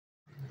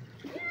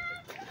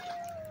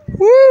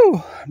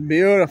Woo!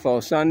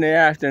 Beautiful Sunday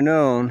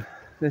afternoon.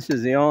 This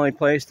is the only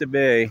place to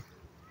be.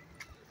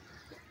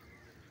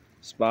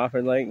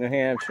 Spofford Lake, New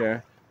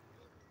Hampshire.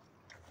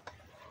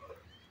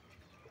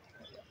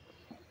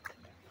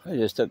 I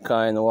just took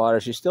Kai in the water.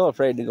 She's still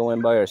afraid to go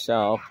in by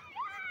herself.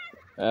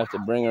 I have to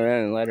bring her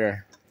in and let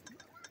her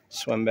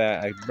swim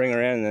back. I bring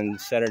her in and then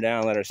set her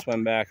down and let her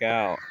swim back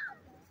out.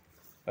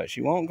 But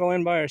she won't go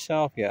in by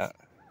herself yet.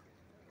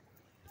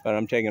 But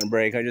I'm taking a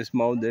break. I just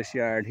mowed this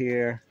yard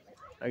here.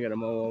 I gotta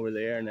mow over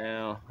there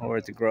now, over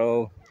at the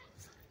Grove.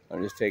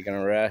 I'm just taking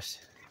a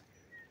rest.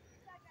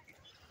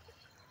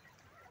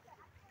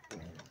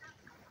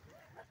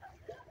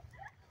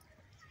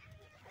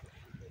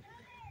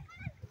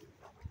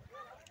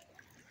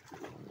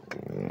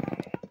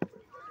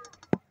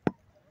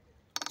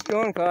 What's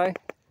going, Kai?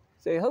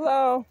 Say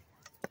hello.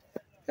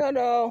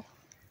 Hello.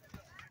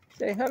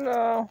 Say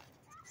hello.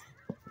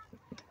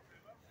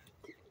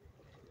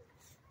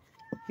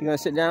 You gonna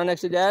sit down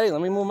next to Daddy?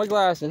 Let me move my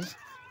glasses.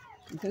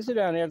 You can sit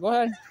down here. Go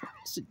ahead.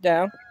 Sit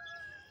down.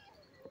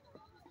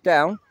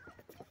 Down.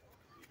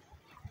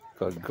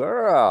 Good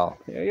girl.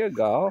 There you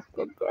go.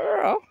 Good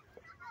girl.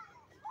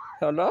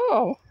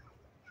 Hello.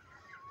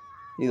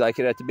 You like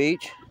it at the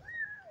beach?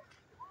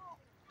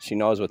 She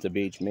knows what the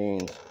beach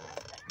means.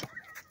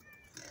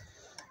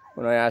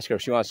 When I ask her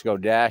if she wants to go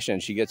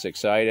dashing, she gets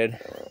excited.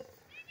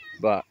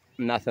 But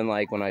nothing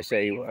like when I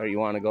say, you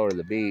want to go to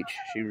the beach.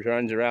 She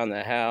runs around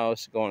the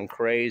house going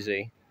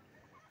crazy.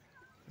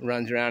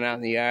 Runs around out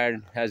in the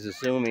yard, has the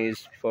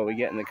zoomies before we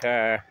get in the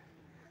car.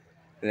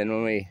 And then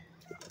when we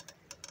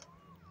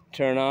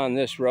turn on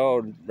this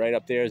road, right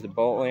up there is the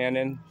boat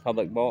landing,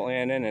 public boat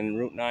landing, and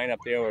Route 9 up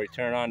there where we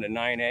turn on to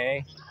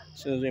 9A.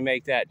 As soon as we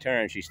make that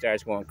turn, she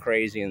starts going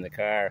crazy in the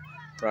car,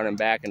 running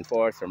back and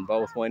forth from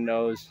both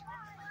windows,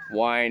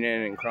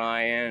 whining and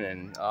crying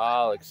and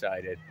all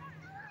excited.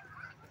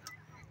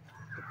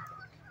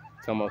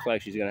 It's almost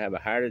like she's gonna have a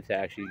heart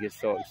attack. She gets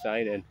so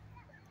excited.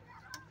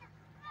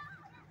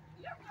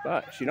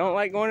 But she don't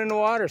like going in the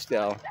water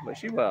still, but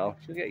she will.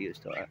 She'll get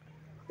used to it.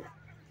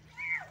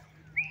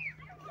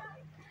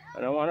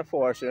 I don't want to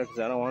force her because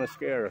I don't want to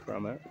scare her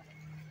from it.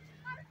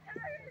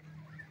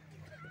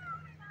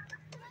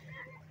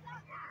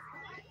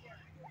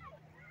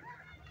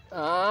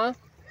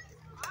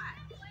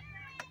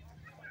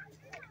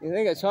 You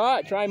think it's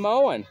hot? Try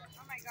mowing.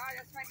 Oh my God,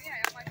 that's my man.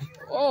 I don't want you.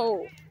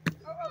 Whoa.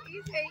 Oh,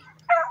 easy.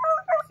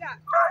 Stop,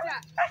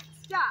 stop,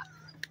 stop.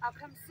 I'll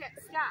come sit.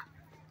 Stop,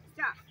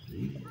 stop.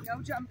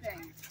 No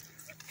jumping.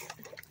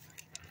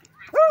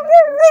 No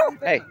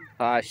jumping. Hey,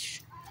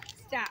 hush.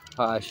 Stop.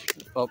 Hush.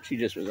 Oh, she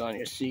just was on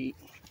your seat.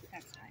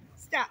 That's fine.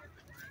 Stop.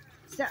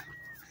 Stop.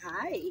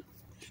 Hi.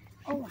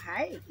 Oh,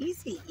 hi.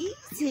 Easy,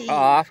 easy.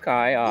 Off,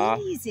 Kai, off.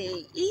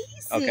 Easy,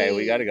 easy. Okay,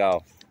 we gotta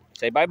go.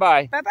 Say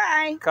bye-bye.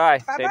 Bye-bye. Kai,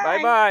 Bye-bye. say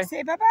bye-bye.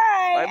 Say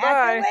bye-bye. Bye-bye.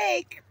 At the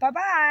lake.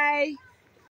 Bye-bye.